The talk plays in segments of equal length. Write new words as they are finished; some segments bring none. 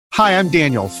Hi, I'm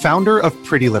Daniel, founder of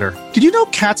Pretty Litter. Did you know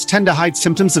cats tend to hide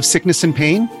symptoms of sickness and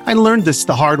pain? I learned this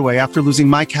the hard way after losing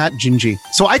my cat, Gingy.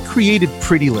 So I created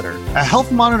Pretty Litter, a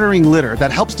health monitoring litter that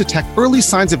helps detect early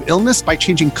signs of illness by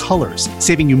changing colors,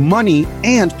 saving you money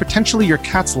and potentially your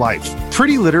cat's life.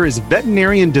 Pretty Litter is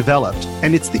veterinarian developed,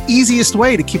 and it's the easiest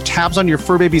way to keep tabs on your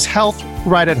fur baby's health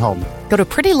right at home. Go to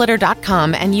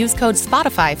prettylitter.com and use code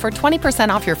SPOTIFY for 20%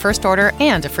 off your first order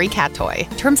and a free cat toy.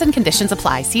 Terms and conditions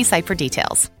apply. See site for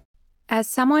details. As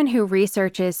someone who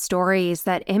researches stories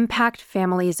that impact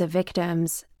families of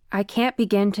victims, I can't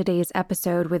begin today's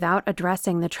episode without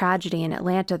addressing the tragedy in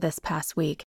Atlanta this past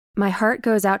week. My heart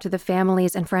goes out to the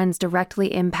families and friends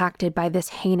directly impacted by this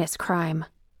heinous crime.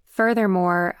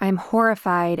 Furthermore, I'm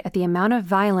horrified at the amount of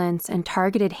violence and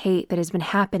targeted hate that has been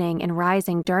happening and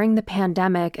rising during the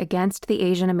pandemic against the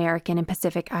Asian American and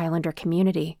Pacific Islander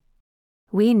community.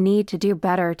 We need to do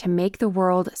better to make the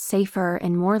world safer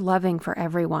and more loving for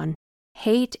everyone.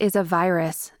 Hate is a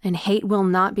virus, and hate will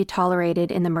not be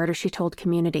tolerated in the Murder, She Told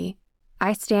community.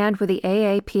 I stand with the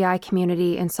AAPI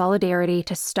community in solidarity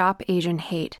to stop Asian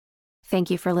hate. Thank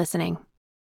you for listening.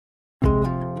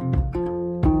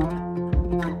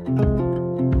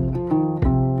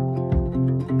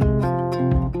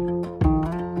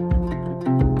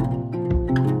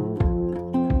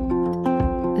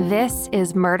 This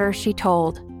is Murder, She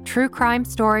Told, true crime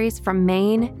stories from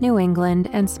Maine, New England,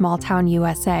 and small-town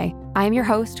USA. I'm your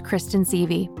host, Kristen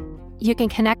Seavey. You can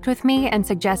connect with me and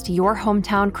suggest your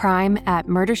hometown crime at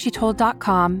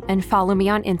murdershetold.com and follow me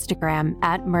on Instagram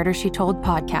at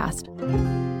murdershetoldpodcast.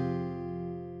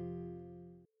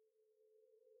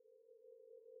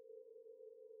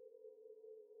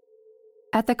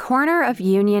 At the corner of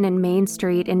Union and Main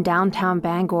Street in downtown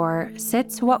Bangor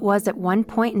sits what was at one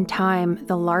point in time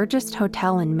the largest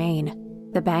hotel in Maine,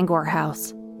 the Bangor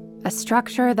House, a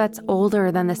structure that's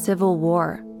older than the Civil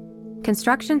War.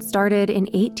 Construction started in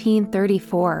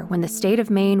 1834 when the state of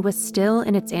Maine was still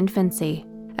in its infancy,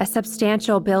 a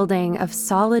substantial building of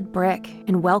solid brick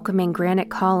and welcoming granite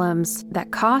columns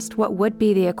that cost what would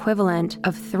be the equivalent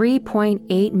of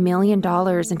 $3.8 million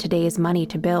in today's money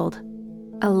to build.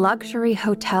 A luxury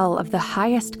hotel of the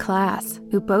highest class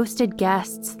who boasted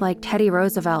guests like Teddy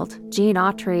Roosevelt, Gene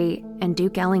Autry, and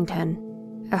Duke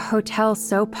Ellington. A hotel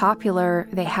so popular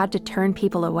they had to turn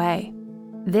people away.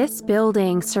 This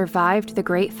building survived the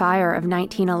Great Fire of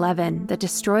 1911 that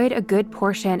destroyed a good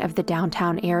portion of the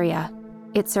downtown area.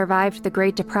 It survived the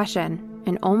Great Depression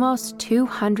and almost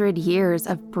 200 years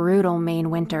of brutal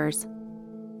Maine winters.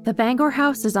 The Bangor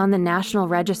House is on the National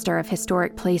Register of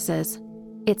Historic Places.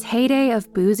 Its heyday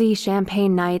of boozy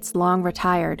champagne nights long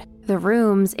retired. The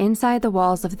rooms inside the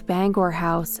walls of the Bangor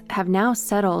House have now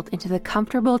settled into the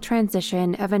comfortable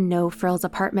transition of a no-frills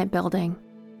apartment building.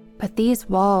 But these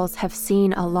walls have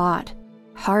seen a lot,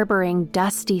 harboring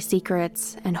dusty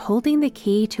secrets and holding the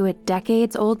key to a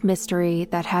decades-old mystery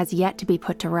that has yet to be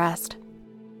put to rest.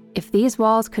 If these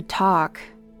walls could talk,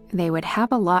 they would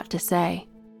have a lot to say.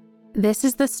 This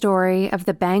is the story of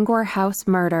the Bangor House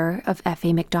murder of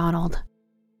Effie McDonald.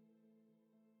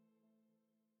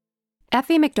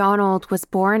 Effie McDonald was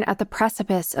born at the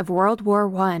precipice of World War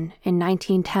I in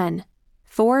 1910,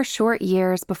 4 short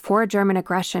years before German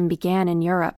aggression began in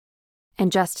Europe,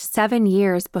 and just 7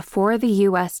 years before the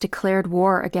U.S. declared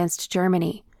war against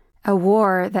Germany, a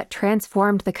war that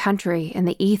transformed the country and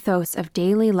the ethos of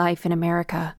daily life in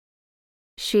America.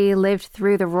 She lived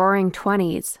through the Roaring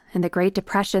 '20s and the Great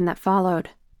Depression that followed.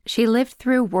 She lived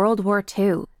through World War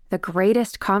II, the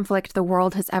greatest conflict the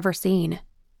world has ever seen.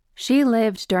 She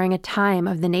lived during a time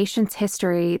of the nation's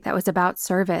history that was about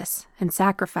service and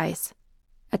sacrifice,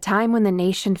 a time when the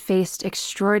nation faced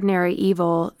extraordinary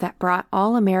evil that brought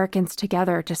all Americans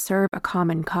together to serve a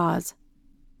common cause.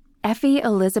 Effie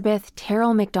Elizabeth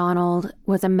Terrell McDonald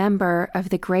was a member of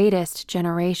the greatest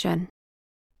generation.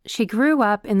 She grew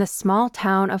up in the small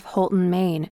town of Holton,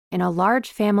 Maine, in a large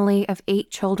family of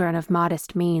 8 children of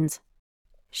modest means.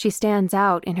 She stands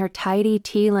out in her tidy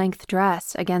tea-length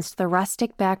dress against the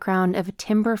rustic background of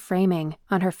timber framing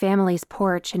on her family's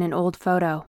porch in an old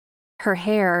photo. Her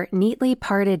hair, neatly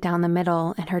parted down the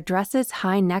middle, and her dress's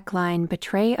high neckline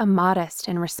betray a modest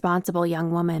and responsible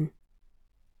young woman.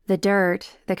 The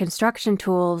dirt, the construction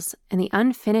tools, and the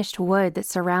unfinished wood that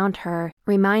surround her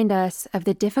remind us of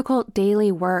the difficult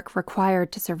daily work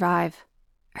required to survive.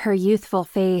 Her youthful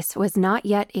face was not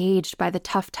yet aged by the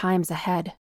tough times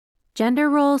ahead. Gender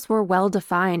roles were well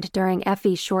defined during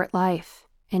Effie's short life,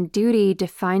 and duty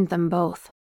defined them both.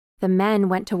 The men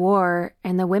went to war,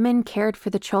 and the women cared for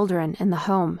the children in the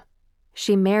home.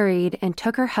 She married and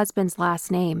took her husband's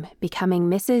last name, becoming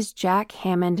Mrs. Jack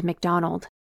Hammond McDonald.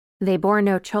 They bore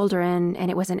no children,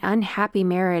 and it was an unhappy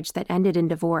marriage that ended in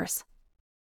divorce.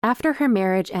 After her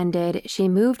marriage ended, she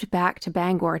moved back to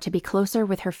Bangor to be closer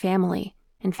with her family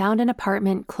and found an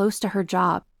apartment close to her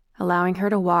job, allowing her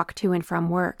to walk to and from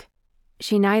work.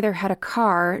 She neither had a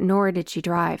car nor did she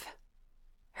drive.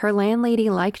 Her landlady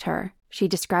liked her. She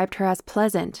described her as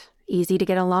pleasant, easy to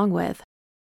get along with.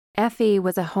 Effie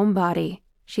was a homebody.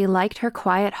 She liked her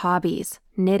quiet hobbies,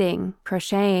 knitting,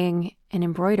 crocheting, and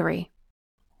embroidery.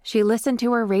 She listened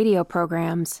to her radio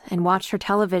programs and watched her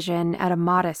television at a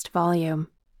modest volume.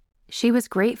 She was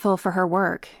grateful for her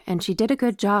work, and she did a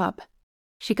good job.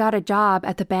 She got a job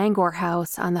at the Bangor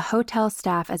House on the hotel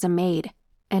staff as a maid,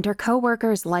 and her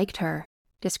co-workers liked her,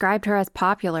 described her as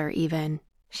popular even.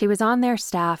 She was on their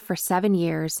staff for 7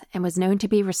 years and was known to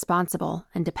be responsible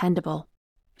and dependable.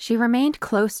 She remained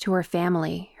close to her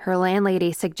family, her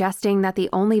landlady suggesting that the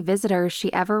only visitors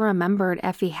she ever remembered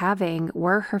Effie having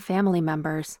were her family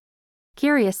members.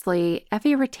 Curiously,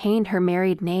 Effie retained her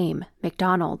married name,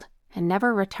 McDonald, and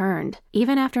never returned,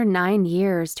 even after 9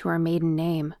 years to her maiden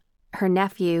name. Her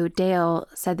nephew, Dale,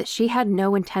 said that she had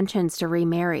no intentions to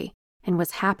remarry and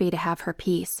was happy to have her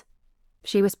peace.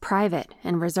 She was private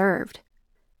and reserved.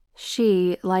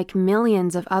 She, like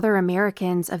millions of other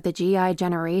Americans of the GI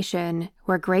generation,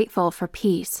 were grateful for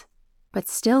peace, but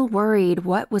still worried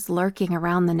what was lurking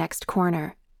around the next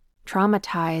corner,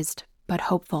 traumatized but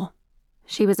hopeful.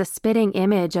 She was a spitting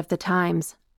image of the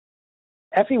times.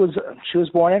 Effie she was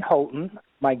born in Houghton.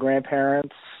 My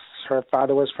grandparents, her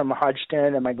father was from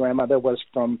Hodgson, and my grandmother was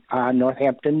from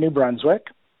Northampton, New Brunswick.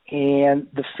 And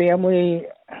the family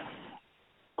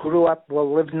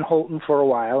lived in Houghton for a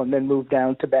while and then moved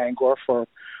down to Bangor for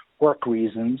work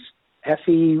reasons.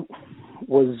 Effie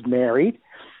was married,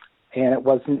 and it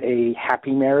wasn't a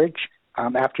happy marriage.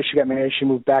 After she got married, she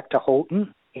moved back to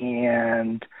Houghton.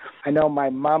 And I know my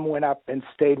mom went up and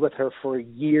stayed with her for a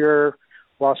year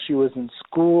while she was in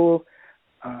school.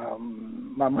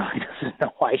 Mom really doesn't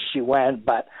know why she went,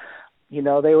 but, they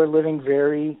were living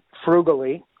very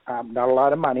frugally, not a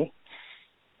lot of money.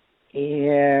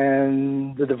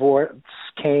 And the divorce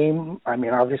came. I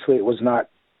mean, obviously it was not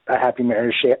a happy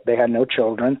marriage. They had no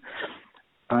children.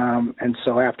 And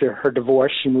so after her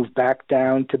divorce, she moved back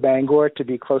down to Bangor to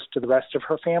be close to the rest of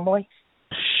her family.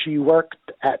 She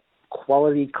worked at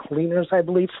Quality Cleaners, I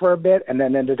believe, for a bit, and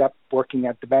then ended up working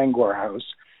at the Bangor House.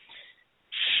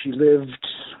 She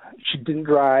didn't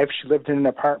drive. She lived in an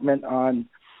apartment on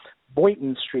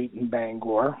Boynton Street in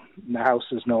Bangor. The house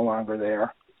is no longer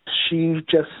there.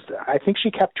 I think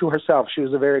she kept to herself. She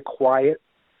was a very quiet,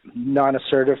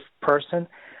 non-assertive person.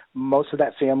 Most of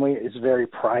that family is very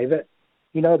private.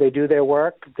 They do their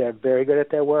work. They're very good at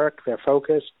their work. They're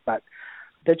focused, but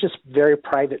they're just very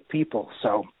private people.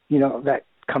 So, that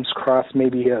comes across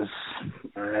maybe as,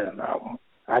 I don't know,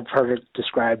 I've heard it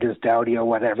described as dowdy or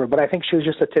whatever, but I think she was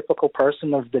just a typical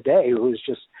person of the day who was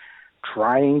just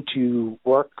trying to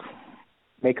work,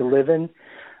 make a living.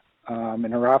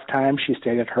 In her off time, she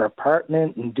stayed at her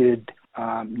apartment and did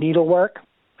needlework.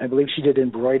 I believe she did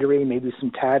embroidery, maybe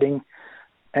some tatting,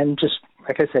 and just,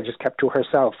 like I said, just kept to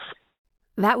herself.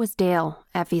 That was Dale,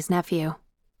 Effie's nephew.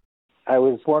 I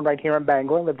was born right here in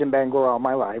Bangor, lived in Bangor all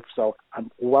my life, so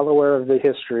I'm well aware of the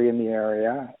history in the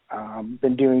area.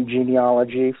 Been doing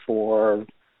genealogy for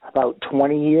about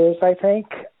 20 years, I think,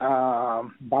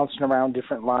 bouncing around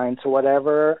different lines or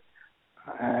whatever,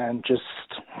 and just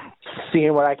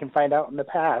seeing what I can find out in the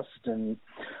past. And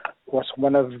of course,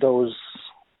 one of those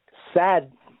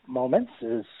sad moments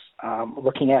is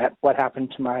looking at what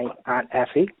happened to my Aunt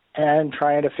Effie and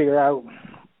trying to figure out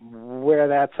where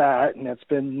that's at, and it's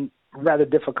been rather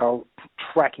difficult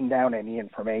tracking down any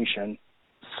information.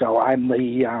 So I'm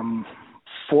the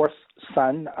fourth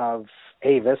son of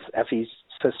Avis, Effie's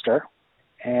sister,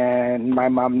 and my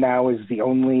mom now is the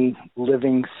only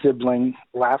living sibling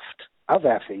left of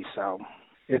Effie. So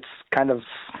it's kind of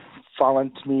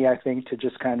fallen to me, I think, to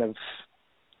just kind of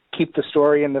keep the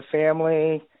story in the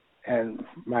family, and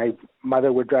my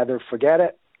mother would rather forget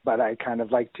it, but I kind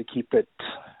of like to keep it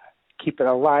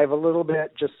alive a little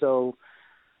bit, just so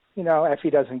Effie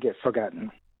doesn't get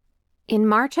forgotten. In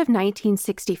March of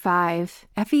 1965,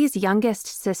 Effie's youngest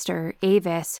sister,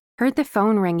 Avis, heard the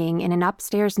phone ringing in an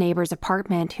upstairs neighbor's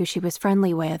apartment who she was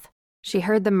friendly with. She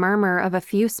heard the murmur of a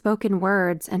few spoken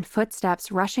words and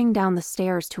footsteps rushing down the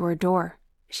stairs to her door.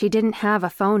 She didn't have a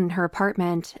phone in her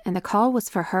apartment, and the call was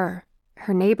for her.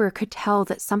 Her neighbor could tell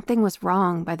that something was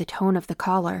wrong by the tone of the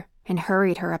caller and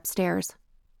hurried her upstairs.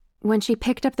 When she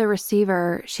picked up the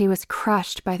receiver, she was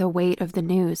crushed by the weight of the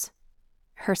news.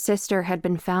 Her sister had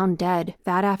been found dead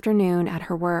that afternoon at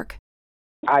her work.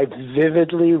 I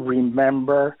vividly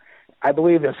remember I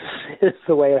believe this is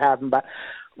the way it happened, but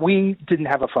we didn't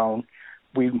have a phone.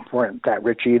 We weren't that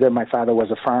rich either. My father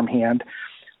was a farmhand.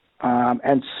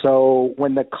 And so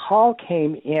when the call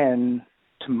came in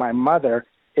to my mother,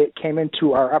 it came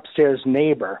into our upstairs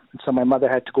neighbor. And so my mother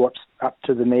had to go up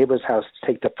to the neighbor's house to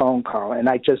take the phone call. And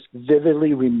I just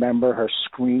vividly remember her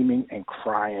screaming and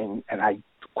crying. And I,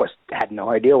 of course, had no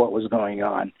idea what was going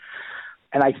on.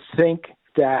 And I think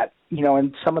that, you know,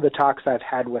 in some of the talks I've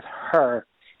had with her,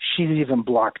 she's even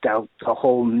blocked out the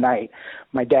whole night.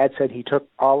 My dad said he took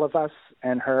all of us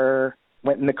and her,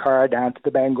 went in the car down to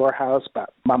the Bangor house,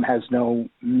 but Mom has no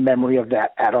memory of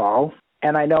that at all.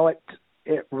 And I know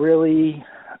it really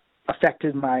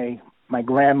affected my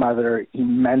grandmother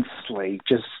immensely,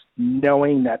 just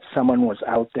knowing that someone was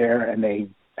out there and they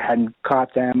hadn't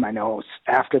caught them. I know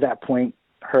after that point,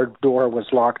 her door was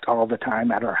locked all the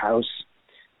time at her house.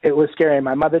 It was scary.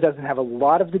 My mother doesn't have a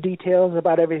lot of the details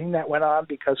about everything that went on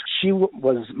because she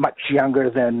was much younger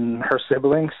than her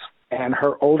siblings. And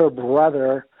her older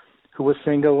brother, who was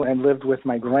single and lived with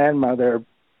my grandmother,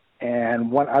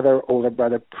 and one other older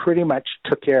brother, pretty much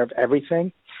took care of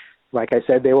everything. Like I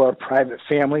said, they were a private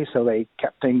family, so they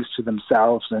kept things to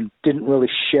themselves and didn't really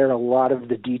share a lot of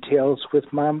the details with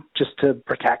Mom just to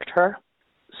protect her.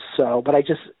 So, but I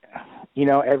just, you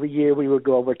know, every year we would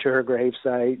go over to her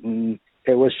gravesite, and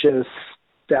it was just,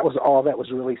 that was all that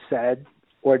was really said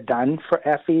or done for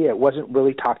Effie. It wasn't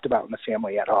really talked about in the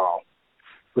family at all.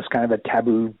 It was kind of a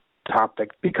taboo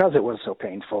topic because it was so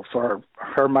painful for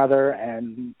her mother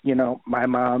and, you know, my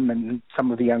mom and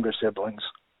some of the younger siblings.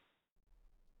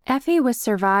 Effie was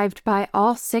survived by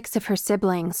all 6 of her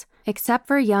siblings, except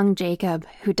for young Jacob,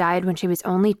 who died when she was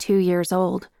only 2 years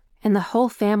old, and the whole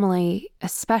family,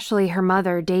 especially her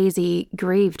mother, Daisy,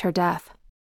 grieved her death.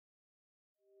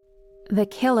 The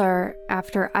killer,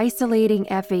 after isolating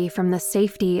Effie from the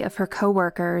safety of her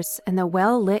coworkers and the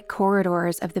well-lit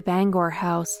corridors of the Bangor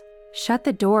house, shut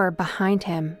the door behind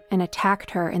him and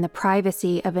attacked her in the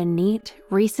privacy of a neat,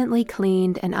 recently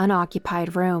cleaned and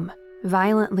unoccupied room,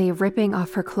 violently ripping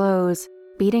off her clothes,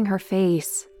 beating her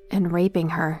face, and raping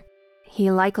her. He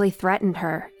likely threatened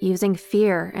her, using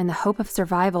fear and the hope of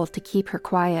survival to keep her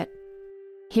quiet.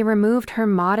 He removed her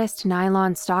modest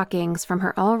nylon stockings from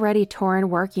her already torn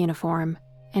work uniform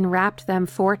and wrapped them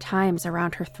 4 times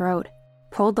around her throat,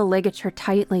 pulled the ligature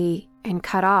tightly, and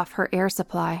cut off her air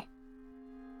supply.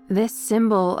 This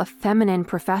symbol of feminine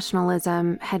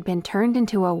professionalism had been turned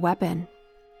into a weapon,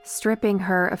 stripping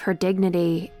her of her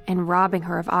dignity and robbing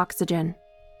her of oxygen.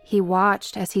 He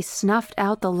watched as he snuffed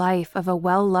out the life of a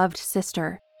well-loved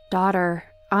sister, daughter,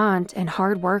 aunt, and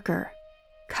hard worker,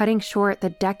 cutting short the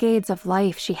decades of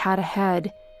life she had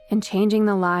ahead and changing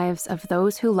the lives of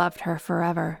those who loved her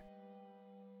forever.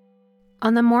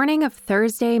 On the morning of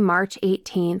Thursday, March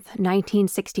 18th,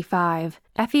 1965,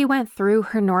 Effie went through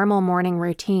her normal morning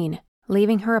routine,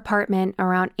 leaving her apartment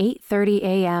around 8:30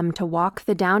 a.m. to walk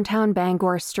the downtown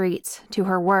Bangor streets to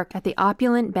her work at the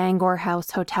opulent Bangor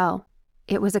House Hotel.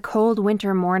 It was a cold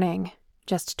winter morning,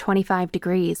 just 25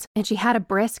 degrees, and she had a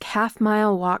brisk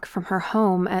half-mile walk from her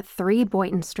home at 3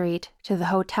 Boynton Street to the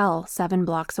hotel 7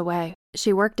 blocks away.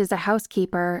 She worked as a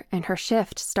housekeeper, and her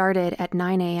shift started at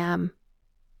 9 a.m.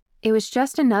 It was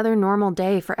just another normal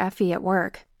day for Effie at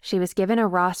work. She was given a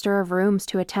roster of rooms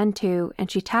to attend to,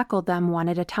 and she tackled them one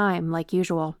at a time, like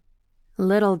usual.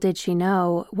 Little did she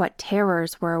know what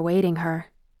terrors were awaiting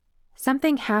her.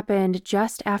 Something happened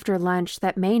just after lunch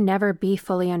that may never be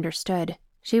fully understood.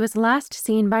 She was last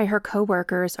seen by her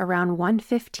coworkers around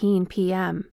 1:15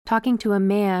 p.m., talking to a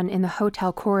man in the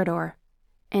hotel corridor.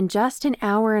 And just an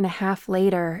hour and a half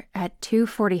later, at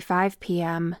 2:45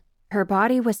 p.m., her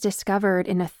body was discovered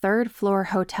in a third-floor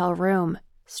hotel room,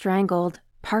 strangled,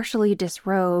 partially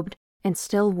disrobed, and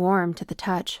still warm to the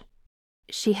touch.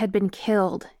 She had been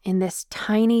killed in this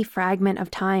tiny fragment of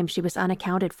time she was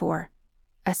unaccounted for.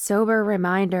 A sober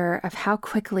reminder of how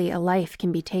quickly a life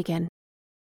can be taken.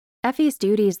 Effie's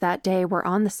duties that day were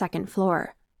on the second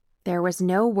floor. There was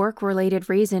no work-related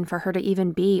reason for her to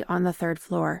even be on the third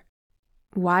floor.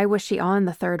 Why was she on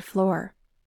the third floor?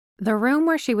 The room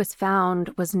where she was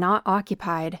found was not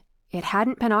occupied. It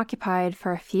hadn't been occupied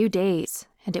for a few days,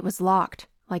 and it was locked,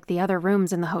 like the other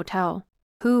rooms in the hotel.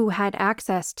 Who had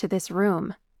access to this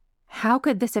room? How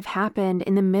could this have happened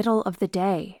in the middle of the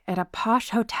day at a posh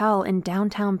hotel in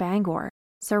downtown Bangor,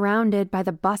 surrounded by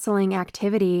the bustling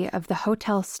activity of the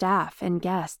hotel staff and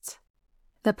guests?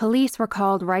 The police were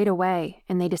called right away,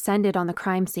 and they descended on the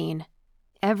crime scene.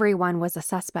 Everyone was a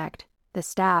suspect, the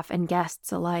staff and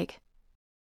guests alike.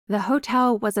 The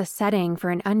hotel was a setting for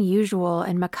an unusual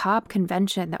and macabre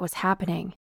convention that was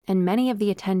happening, and many of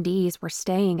the attendees were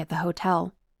staying at the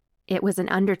hotel. It was an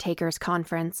undertaker's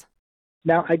conference.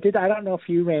 Now, I don't know if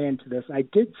you ran into this. I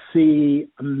did see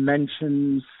a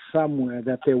mention somewhere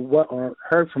that there was, or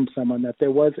heard from someone that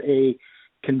there was a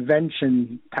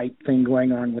convention type thing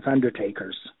going on with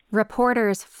undertakers.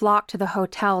 Reporters flocked to the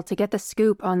hotel to get the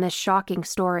scoop on this shocking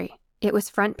story. It was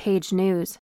front page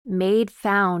news. Maid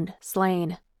found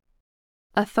slain.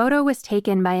 A photo was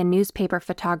taken by a newspaper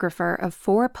photographer of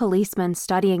 4 policemen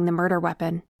studying the murder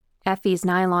weapon, Effie's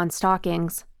nylon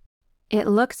stockings. It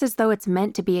looks as though it's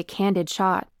meant to be a candid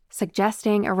shot,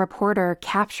 suggesting a reporter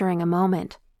capturing a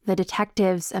moment, the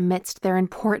detectives amidst their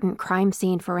important crime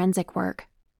scene forensic work.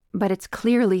 But it's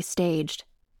clearly staged.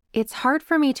 It's hard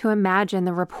for me to imagine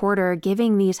the reporter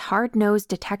giving these hard-nosed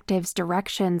detectives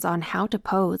directions on how to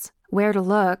pose, where to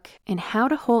look, and how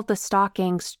to hold the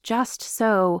stockings just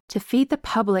so to feed the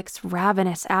public's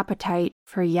ravenous appetite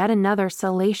for yet another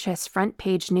salacious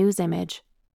front-page news image.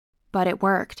 But it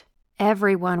worked.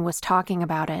 Everyone was talking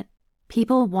about it.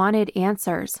 People wanted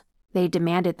answers. They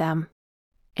demanded them.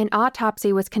 An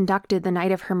autopsy was conducted the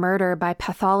night of her murder by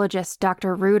pathologist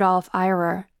Dr. Rudolf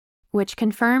Eirer, which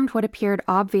confirmed what appeared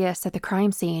obvious at the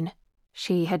crime scene.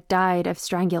 She had died of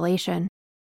strangulation.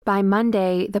 By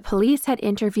Monday, the police had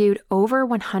interviewed over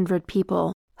 100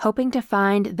 people, hoping to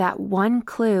find that one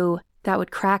clue that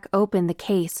would crack open the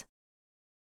case.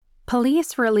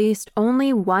 Police released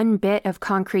only one bit of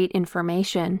concrete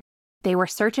information. They were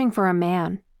searching for a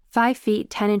man, 5 feet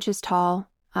 10 inches tall,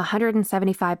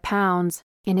 175 pounds,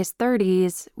 in his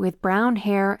 30s, with brown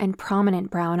hair and prominent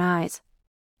brown eyes.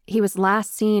 He was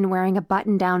last seen wearing a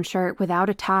button-down shirt without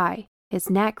a tie, his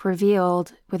neck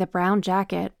revealed with a brown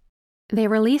jacket. They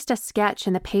released a sketch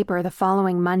in the paper the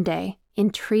following Monday,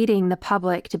 entreating the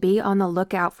public to be on the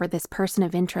lookout for this person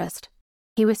of interest.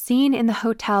 He was seen in the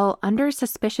hotel under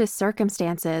suspicious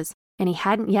circumstances, and he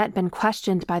hadn't yet been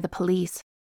questioned by the police.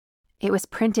 It was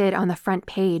printed on the front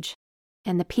page,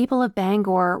 and the people of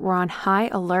Bangor were on high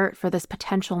alert for this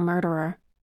potential murderer.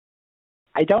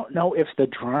 I don't know if the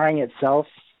drawing itself,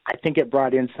 I think it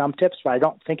brought in some tips, but I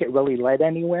don't think it really led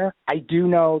anywhere. I do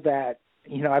know that,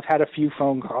 I've had a few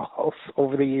phone calls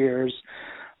over the years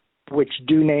which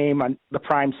do name the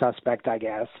prime suspect, I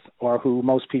guess, or who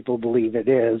most people believe it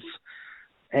is.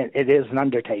 And it is an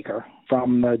undertaker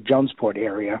from the Jonesport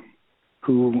area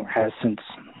who has since,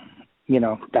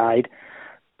 died.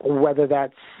 Whether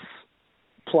that's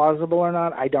plausible or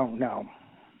not, I don't know.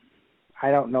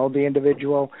 I don't know the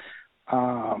individual.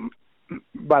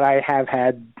 But I have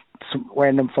had some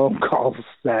random phone calls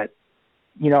that,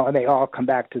 and they all come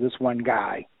back to this one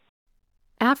guy.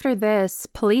 After this,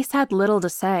 police had little to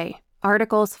say.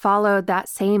 Articles followed that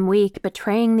same week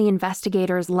betraying the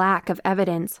investigators' lack of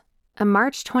evidence. A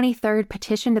March 23rd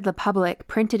petition to the public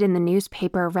printed in the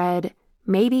newspaper read,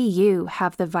 "Maybe you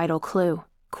have the vital clue."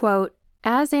 Quote,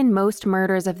 "As in most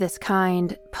murders of this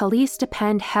kind, police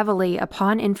depend heavily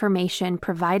upon information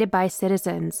provided by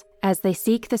citizens as they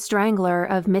seek the strangler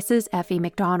of Mrs. Effie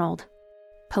McDonald.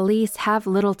 Police have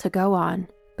little to go on,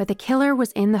 but the killer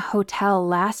was in the hotel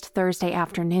last Thursday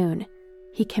afternoon.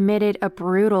 He committed a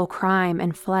brutal crime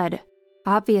and fled.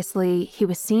 Obviously, he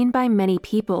was seen by many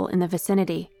people in the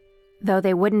vicinity, though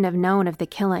they wouldn't have known of the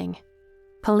killing.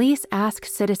 Police ask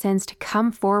citizens to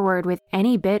come forward with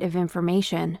any bit of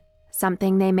information,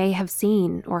 something they may have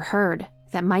seen or heard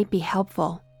that might be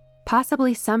helpful.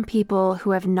 Possibly some people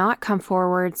who have not come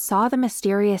forward saw the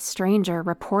mysterious stranger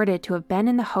reported to have been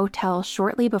in the hotel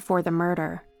shortly before the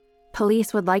murder.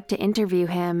 Police would like to interview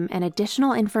him, and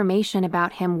additional information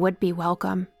about him would be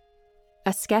welcome."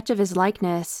 A sketch of his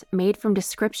likeness, made from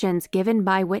descriptions given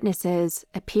by witnesses,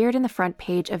 appeared in the front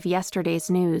page of yesterday's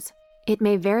news. It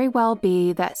may very well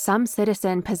be that some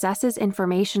citizen possesses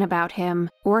information about him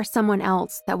or someone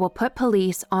else that will put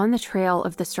police on the trail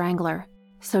of the strangler.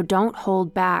 So don't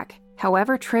hold back.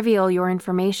 However trivial your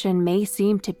information may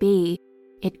seem to be,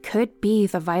 it could be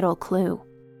the vital clue.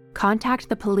 Contact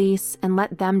the police and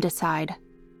let them decide.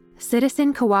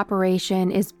 Citizen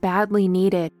cooperation is badly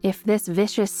needed if this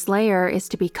vicious slayer is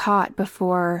to be caught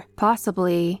before,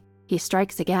 possibly, he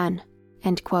strikes again.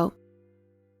 End quote.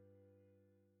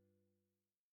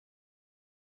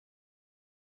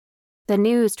 The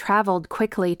news traveled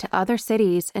quickly to other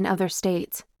cities and other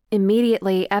states.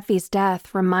 Immediately, Effie's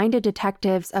death reminded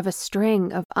detectives of a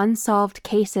string of unsolved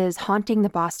cases haunting the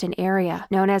Boston area,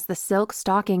 known as the Silk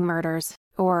Stocking Murders,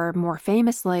 or more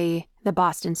famously, the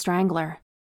Boston Strangler.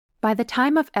 By the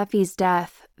time of Effie's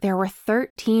death, there were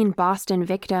 13 Boston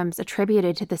victims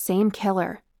attributed to the same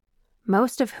killer,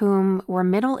 most of whom were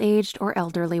middle-aged or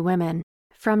elderly women.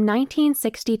 From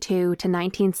 1962 to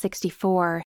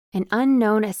 1964, an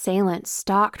unknown assailant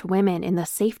stalked women in the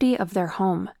safety of their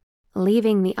home.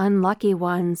 leaving the unlucky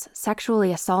ones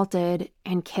sexually assaulted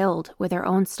and killed with their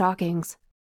own stockings.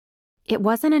 It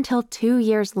wasn't until 2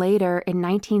 years later in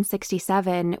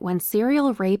 1967 when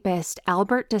serial rapist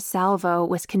Albert DeSalvo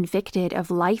was convicted of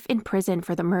life in prison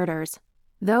for the murders.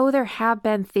 Though there have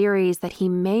been theories that he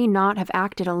may not have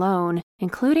acted alone,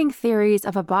 including theories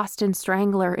of a Boston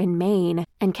Strangler in Maine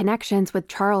and connections with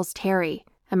Charles Terry,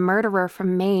 a murderer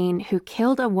from Maine who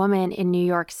killed a woman in New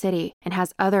York City and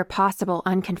has other possible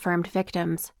unconfirmed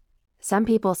victims. Some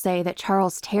people say that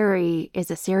Charles Terry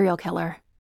is a serial killer.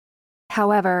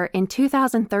 However, in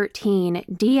 2013,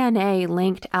 DNA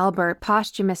linked Albert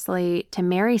posthumously to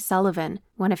Mary Sullivan,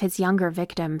 one of his younger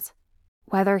victims.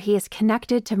 Whether he is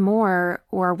connected to more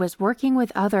or was working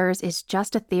with others is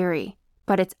just a theory,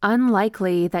 but it's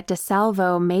unlikely that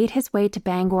DeSalvo made his way to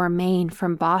Bangor, Maine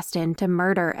from Boston to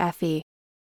murder Effie.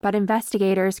 But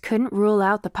investigators couldn't rule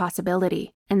out the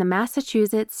possibility, and the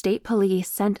Massachusetts State Police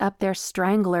sent up their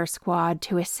Strangler Squad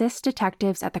to assist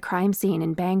detectives at the crime scene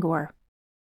in Bangor.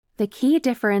 The key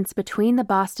difference between the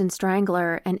Boston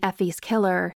Strangler and Effie's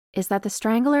killer is that the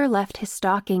Strangler left his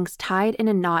stockings tied in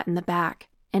a knot in the back,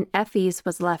 and Effie's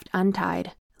was left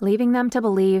untied, leaving them to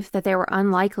believe that they were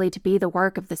unlikely to be the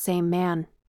work of the same man.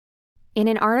 In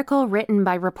an article written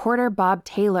by reporter Bob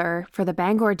Taylor for the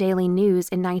Bangor Daily News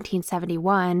in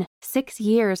 1971, 6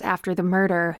 years after the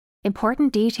murder,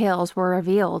 important details were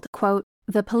revealed. Quote,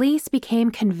 "The police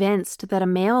became convinced that a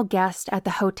male guest at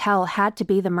the hotel had to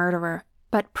be the murderer,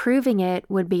 but proving it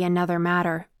would be another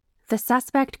matter. The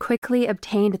suspect quickly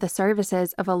obtained the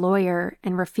services of a lawyer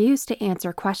and refused to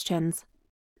answer questions.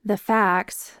 The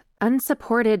facts,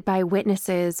 unsupported by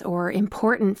witnesses or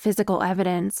important physical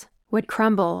evidence, would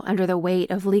crumble under the weight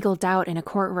of legal doubt in a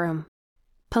courtroom."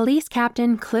 Police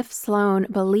Captain Cliff Sloan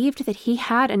believed that he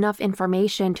had enough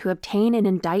information to obtain an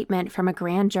indictment from a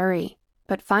grand jury,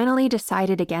 but finally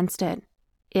decided against it.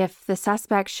 If the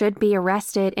suspect should be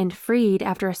arrested and freed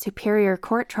after a superior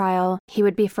court trial, he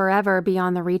would be forever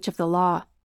beyond the reach of the law.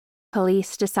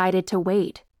 Police decided to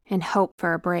wait and hope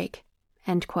for a break.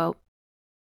 End quote.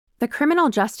 The criminal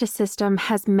justice system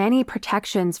has many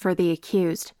protections for the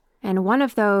accused, and one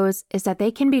of those is that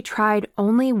they can be tried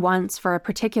only once for a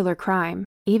particular crime,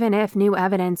 even if new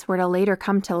evidence were to later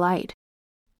come to light.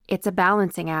 It's a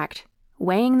balancing act,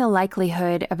 weighing the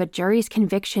likelihood of a jury's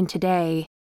conviction today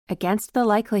against the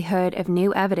likelihood of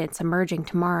new evidence emerging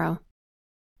tomorrow.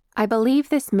 I believe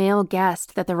this male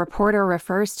guest that the reporter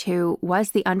refers to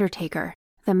was the undertaker,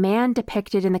 the man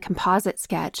depicted in the composite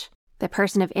sketch, the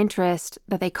person of interest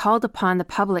that they called upon the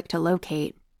public to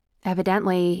locate.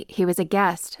 Evidently, he was a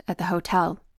guest at the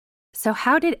hotel. So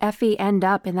how did Effie end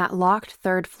up in that locked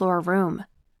third-floor room?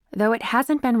 Though it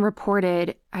hasn't been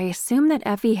reported, I assume that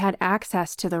Effie had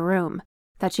access to the room,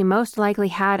 that she most likely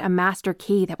had a master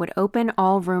key that would open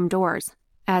all room doors.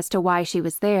 As to why she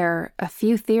was there, a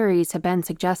few theories have been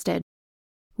suggested.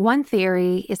 One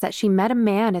theory is that she met a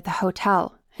man at the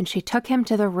hotel, and she took him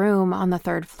to the room on the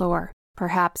third floor.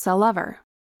 Perhaps a lover.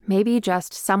 Maybe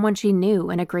just someone she knew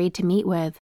and agreed to meet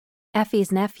with.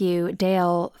 Effie's nephew,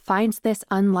 Dale, finds this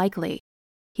unlikely.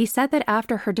 He said that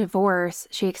after her divorce,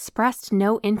 she expressed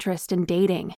no interest in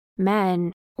dating,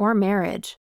 men, or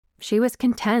marriage. She was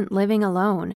content living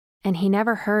alone, and he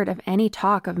never heard of any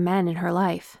talk of men in her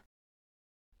life.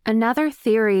 Another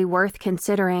theory worth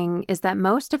considering is that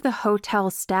most of the hotel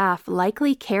staff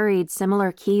likely carried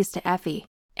similar keys to Effie,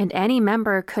 and any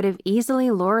member could have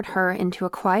easily lured her into a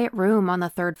quiet room on the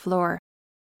third floor.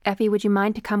 "Effie, would you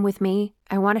mind to come with me?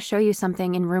 I want to show you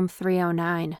something in room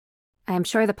 309. I am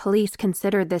sure the police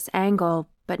considered this angle,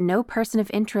 but no person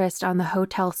of interest on the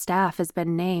hotel staff has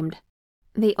been named.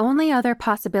 The only other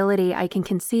possibility I can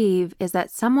conceive is that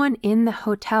someone in the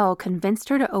hotel convinced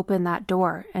her to open that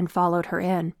door and followed her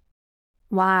in.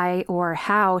 Why or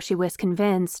how she was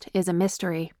convinced is a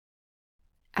mystery.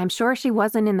 I'm sure she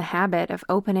wasn't in the habit of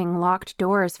opening locked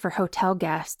doors for hotel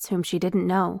guests whom she didn't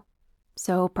know.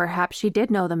 So perhaps she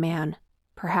did know the man.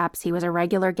 Perhaps he was a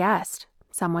regular guest,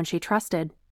 someone she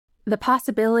trusted. The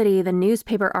possibility the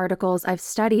newspaper articles I've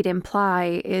studied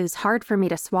imply is hard for me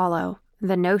to swallow.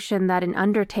 The notion that an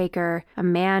undertaker, a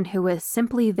man who was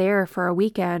simply there for a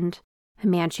weekend, a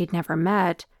man she'd never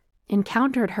met,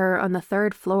 encountered her on the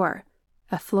third floor,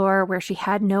 a floor where she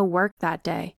had no work that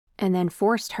day, and then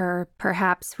forced her,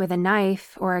 perhaps with a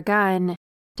knife or a gun,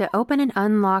 to open an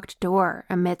unlocked door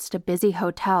amidst a busy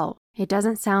hotel. It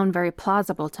doesn't sound very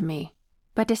plausible to me.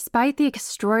 But despite the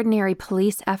extraordinary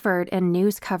police effort and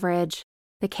news coverage,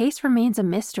 the case remains a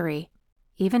mystery,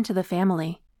 even to the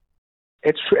family.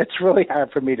 It's really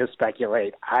hard for me to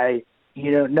speculate.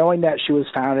 Knowing that she was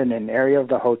found in an area of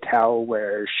the hotel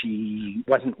where she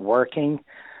wasn't working,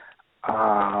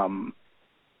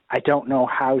 I don't know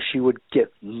how she would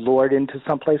get lured into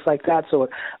someplace like that. So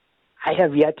I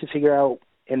have yet to figure out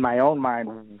in my own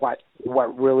mind what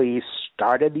really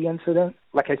started the incident.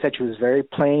 Like I said, she was very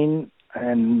plain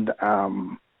and,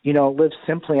 lived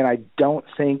simply. And I don't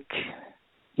think,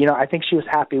 I think she was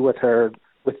happy with the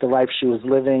life she was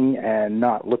living and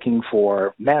not looking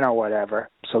for men or whatever.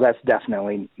 So that's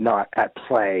definitely not at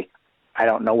play. I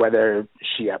don't know whether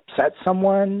she upset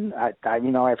someone.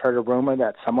 I've heard a rumor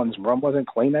that someone's room wasn't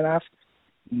clean enough.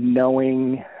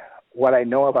 Knowing what I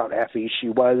know about Effie, she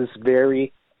was a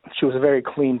very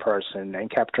clean person and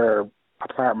kept her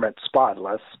apartment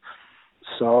spotless.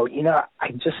 So,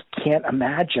 I just can't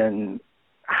imagine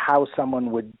how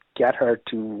someone would get her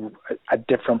to a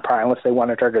different part unless they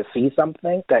wanted her to see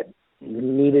something that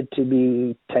needed to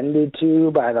be tended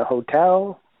to by the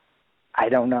hotel. I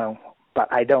don't know. But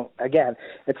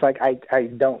it's like I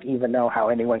don't even know how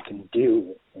anyone can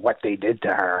do what they did to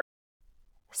her.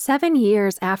 7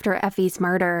 years after Effie's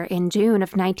murder in June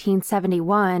of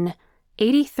 1971,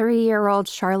 83-year-old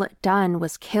Charlotte Dunn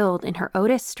was killed in her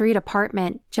Otis Street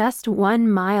apartment just 1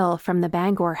 mile from the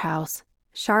Bangor house.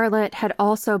 Charlotte had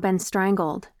also been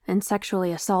strangled and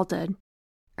sexually assaulted.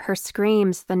 Her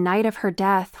screams the night of her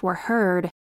death were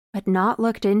heard, but not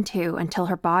looked into until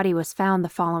her body was found the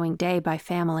following day by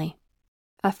family.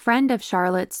 A friend of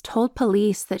Charlotte's told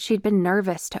police that she'd been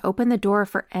nervous to open the door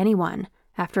for anyone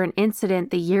after an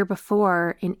incident the year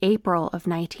before in April of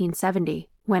 1970,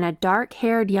 when a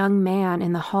dark-haired young man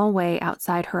in the hallway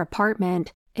outside her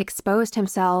apartment exposed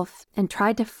himself and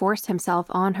tried to force himself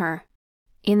on her.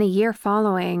 In the year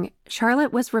following,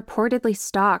 Charlotte was reportedly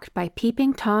stalked by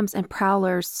peeping Toms and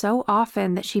prowlers so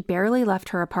often that she barely left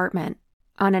her apartment.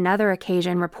 On another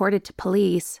occasion reported to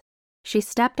police, she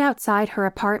stepped outside her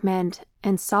apartment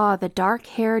and saw the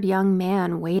dark-haired young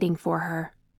man waiting for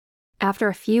her. After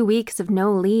a few weeks of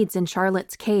no leads in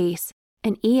Charlotte's case,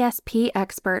 an ESP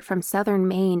expert from southern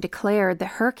Maine declared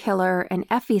that her killer and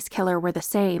Effie's killer were the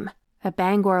same, a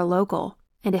Bangor local,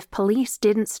 and if police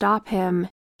didn't stop him,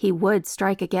 he would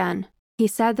strike again. He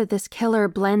said that this killer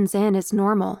blends in as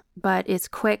normal, but is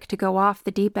quick to go off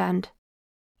the deep end.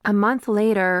 A month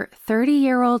later,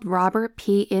 30-year-old Robert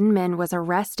P. Inman was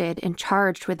arrested and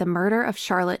charged with the murder of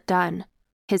Charlotte Dunn.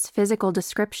 His physical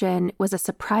description was a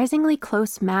surprisingly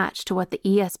close match to what the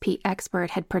ESP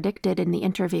expert had predicted in the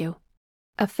interview.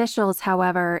 Officials,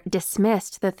 however,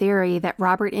 dismissed the theory that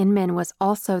Robert Inman was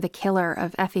also the killer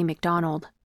of Effie McDonald.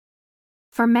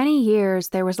 For many years,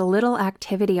 there was little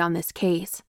activity on this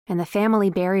case, and the family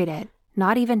buried it,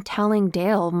 not even telling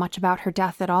Dale much about her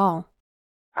death at all.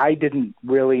 I didn't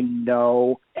really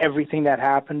know everything that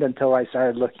happened until I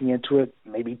started looking into it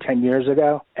maybe 10 years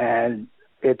ago, and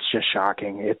it's just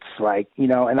shocking. It's like,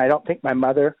 and I don't think my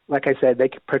mother, like I said, they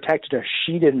protected her.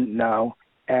 She didn't know,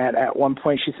 and at one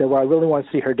point she said, well, I really want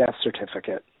to see her death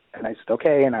certificate. And I said,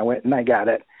 okay, and I went and I got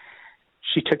it.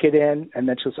 She took it in, and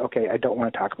then she was, okay, I don't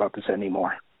want to talk about this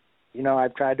anymore.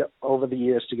 I've tried over the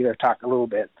years to get her to talk a little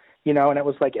bit, and it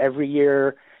was like every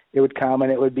year it would come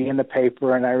and it would be in the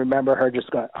paper, and I remember her just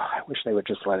going, I wish they would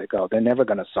just let it go. They're never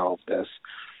going to solve this.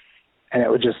 And it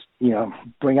would just,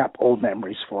 bring up old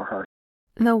memories for her.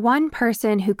 The one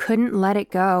person who couldn't let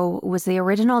it go was the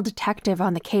original detective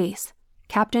on the case,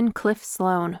 Captain Cliff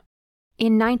Sloan.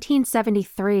 In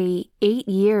 1973, 8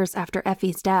 years after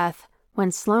Effie's death,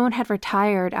 when Sloan had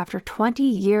retired after 20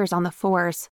 years on the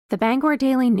force, the Bangor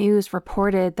Daily News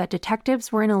reported that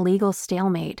detectives were in a legal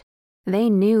stalemate. They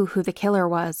knew who the killer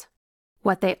was.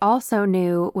 What they also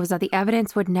knew was that the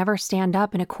evidence would never stand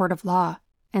up in a court of law,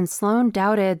 and Sloan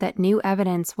doubted that new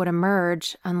evidence would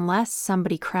emerge unless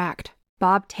somebody cracked.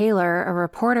 Bob Taylor, a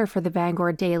reporter for the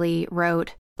Bangor Daily,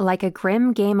 wrote, "Like a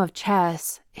grim game of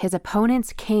chess, his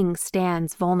opponent's king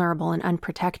stands vulnerable and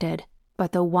unprotected.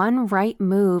 But the one right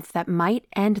move that might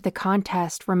end the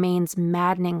contest remains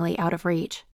maddeningly out of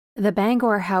reach." The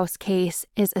Bangor House case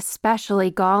is especially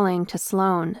galling to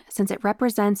Sloan since it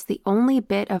represents the only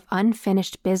bit of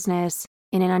unfinished business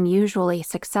in an unusually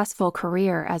successful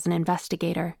career as an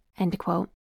investigator. End quote.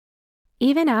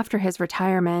 Even after his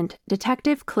retirement,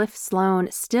 Detective Cliff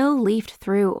Sloan still leafed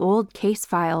through old case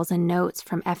files and notes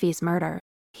from Effie's murder.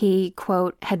 He,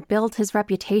 quote, had built his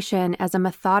reputation as a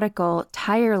methodical,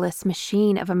 tireless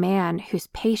machine of a man whose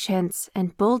patience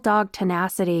and bulldog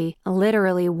tenacity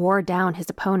literally wore down his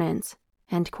opponents,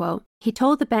 end quote. He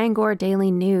told the Bangor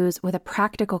Daily News with a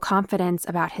practical confidence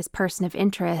about his person of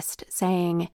interest,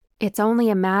 saying, "It's only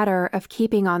a matter of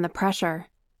keeping on the pressure.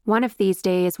 One of these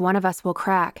days, one of us will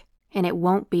crack, and it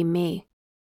won't be me."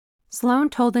 Sloan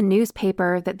told the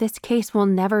newspaper that this case will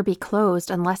never be closed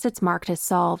unless it's marked as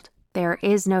solved. There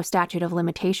is no statute of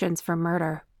limitations for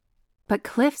murder. But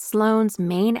Cliff Sloan's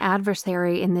main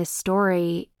adversary in this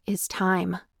story is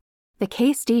time. The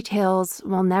case details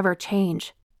will never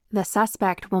change. The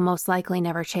suspect will most likely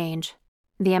never change.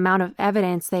 The amount of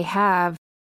evidence they have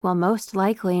will most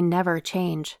likely never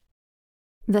change.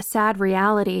 The sad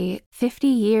reality, 50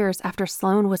 years after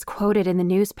Sloan was quoted in the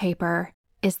newspaper,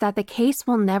 is that the case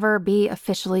will never be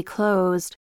officially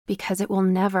closed because it will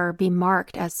never be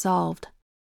marked as solved.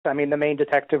 I mean, the main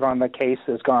detective on the case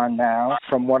is gone now.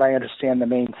 From what I understand, the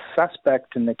main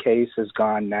suspect in the case is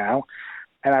gone now.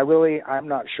 And I'm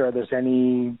not sure there's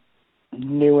any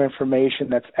new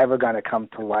information that's ever going to come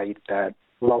to light that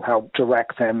will help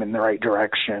direct them in the right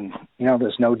direction.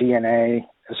 There's no DNA,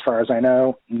 as far as I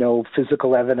know, no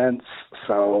physical evidence.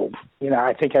 So,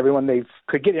 I think everyone they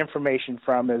could get information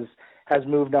from has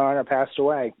moved on or passed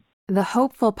away. The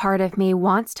hopeful part of me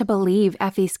wants to believe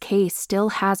Effie's case still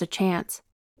has a chance,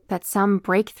 that some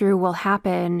breakthrough will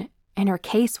happen and her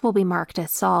case will be marked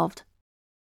as solved.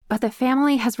 But the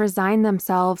family has resigned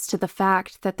themselves to the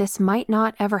fact that this might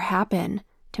not ever happen,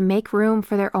 to make room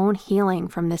for their own healing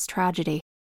from this tragedy.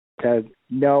 To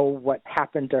know what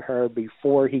happened to her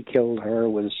before he killed her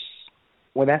was,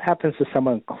 when that happens to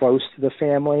someone close to the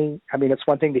family, I mean, it's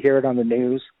one thing to hear it on the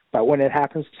news, but when it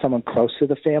happens to someone close to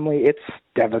the family, it's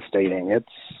devastating.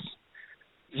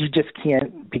 You just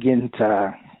can't begin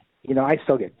to, I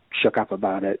still get shook up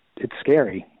about it. It's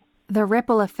scary. The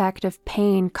ripple effect of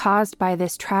pain caused by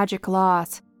this tragic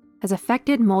loss has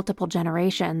affected multiple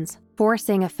generations,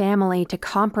 forcing a family to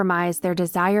compromise their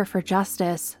desire for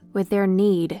justice with their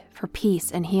need for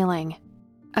peace and healing.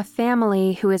 A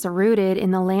family who is rooted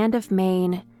in the land of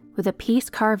Maine with a piece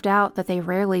carved out that they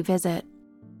rarely visit.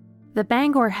 The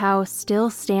Bangor house still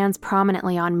stands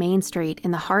prominently on Main Street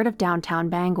in the heart of downtown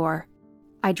Bangor.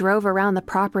 I drove around the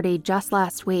property just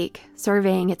last week,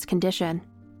 surveying its condition.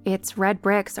 Its red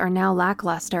bricks are now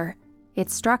lackluster.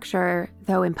 Its structure,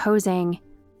 though imposing,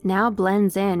 now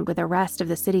blends in with the rest of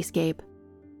the cityscape.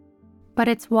 But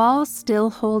its walls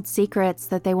still hold secrets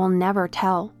that they will never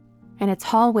tell, and its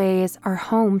hallways are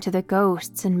home to the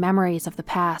ghosts and memories of the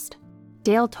past.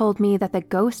 Dale told me that the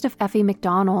ghost of Effie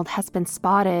McDonald has been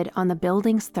spotted on the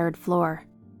building's 3rd floor.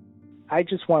 I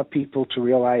just want people to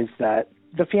realize that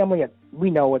the family, we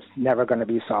know it's never going to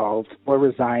be solved. We're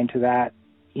resigned to that.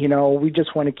 We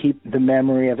just want to keep the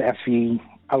memory of Effie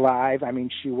alive. I mean,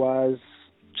 she was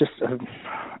just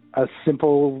a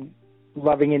simple,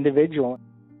 loving individual.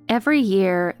 Every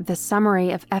year, the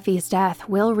summary of Effie's death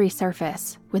will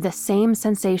resurface with the same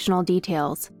sensational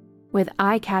details, with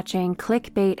eye-catching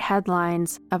clickbait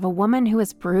headlines of a woman who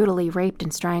was brutally raped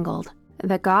and strangled,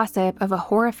 the gossip of a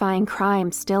horrifying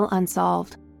crime still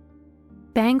unsolved.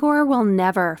 Bangor will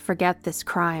never forget this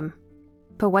crime,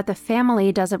 but what the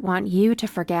family doesn't want you to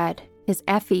forget is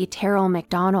Effie Terrell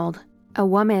McDonald, a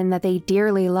woman that they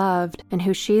dearly loved and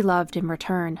who she loved in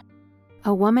return.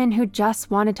 A woman who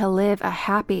just wanted to live a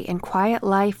happy and quiet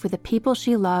life with the people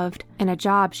she loved and a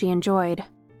job she enjoyed.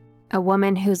 A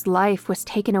woman whose life was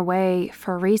taken away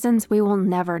for reasons we will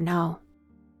never know.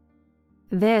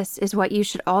 This is what you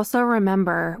should also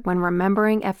remember when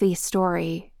remembering Effie's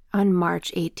story on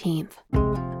March 18th.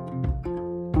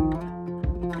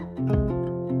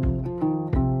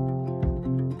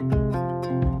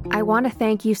 I want to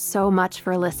thank you so much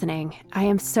for listening. I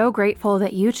am so grateful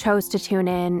that you chose to tune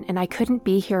in, and I couldn't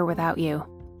be here without you.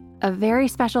 A very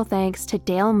special thanks to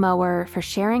Dale Mower for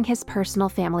sharing his personal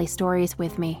family stories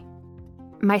with me.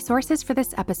 My sources for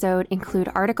this episode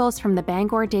include articles from the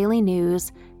Bangor Daily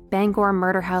News, Bangor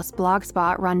Murder House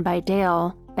blogspot run by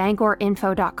Dale,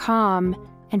 BangorInfo.com,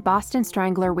 and Boston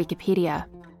Strangler Wikipedia.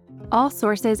 All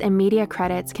sources and media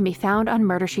credits can be found on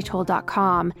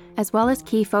MurderSheTold.com, as well as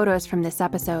key photos from this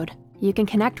episode. You can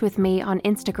connect with me on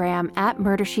Instagram at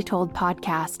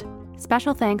MurderSheToldPodcast.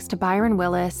 Special thanks to Byron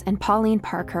Willis and Pauline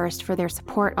Parkhurst for their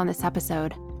support on this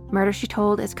episode. Murder She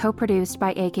Told is co-produced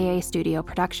by AKA Studio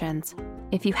Productions.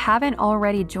 If you haven't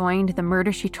already joined the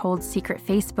Murder She Told secret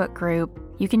Facebook group,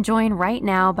 you can join right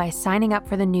now by signing up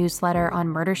for the newsletter on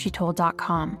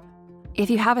MurderSheTold.com. If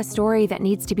you have a story that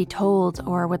needs to be told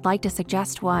or would like to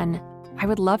suggest one, I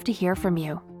would love to hear from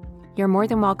you. You're more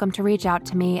than welcome to reach out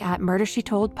to me at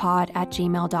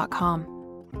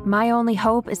murdershetoldpod@gmail.com. My only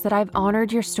hope is that I've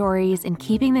honored your stories in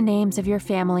keeping the names of your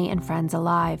family and friends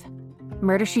alive.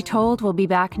 Murder She Told will be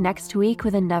back next week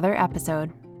with another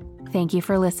episode. Thank you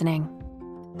for listening.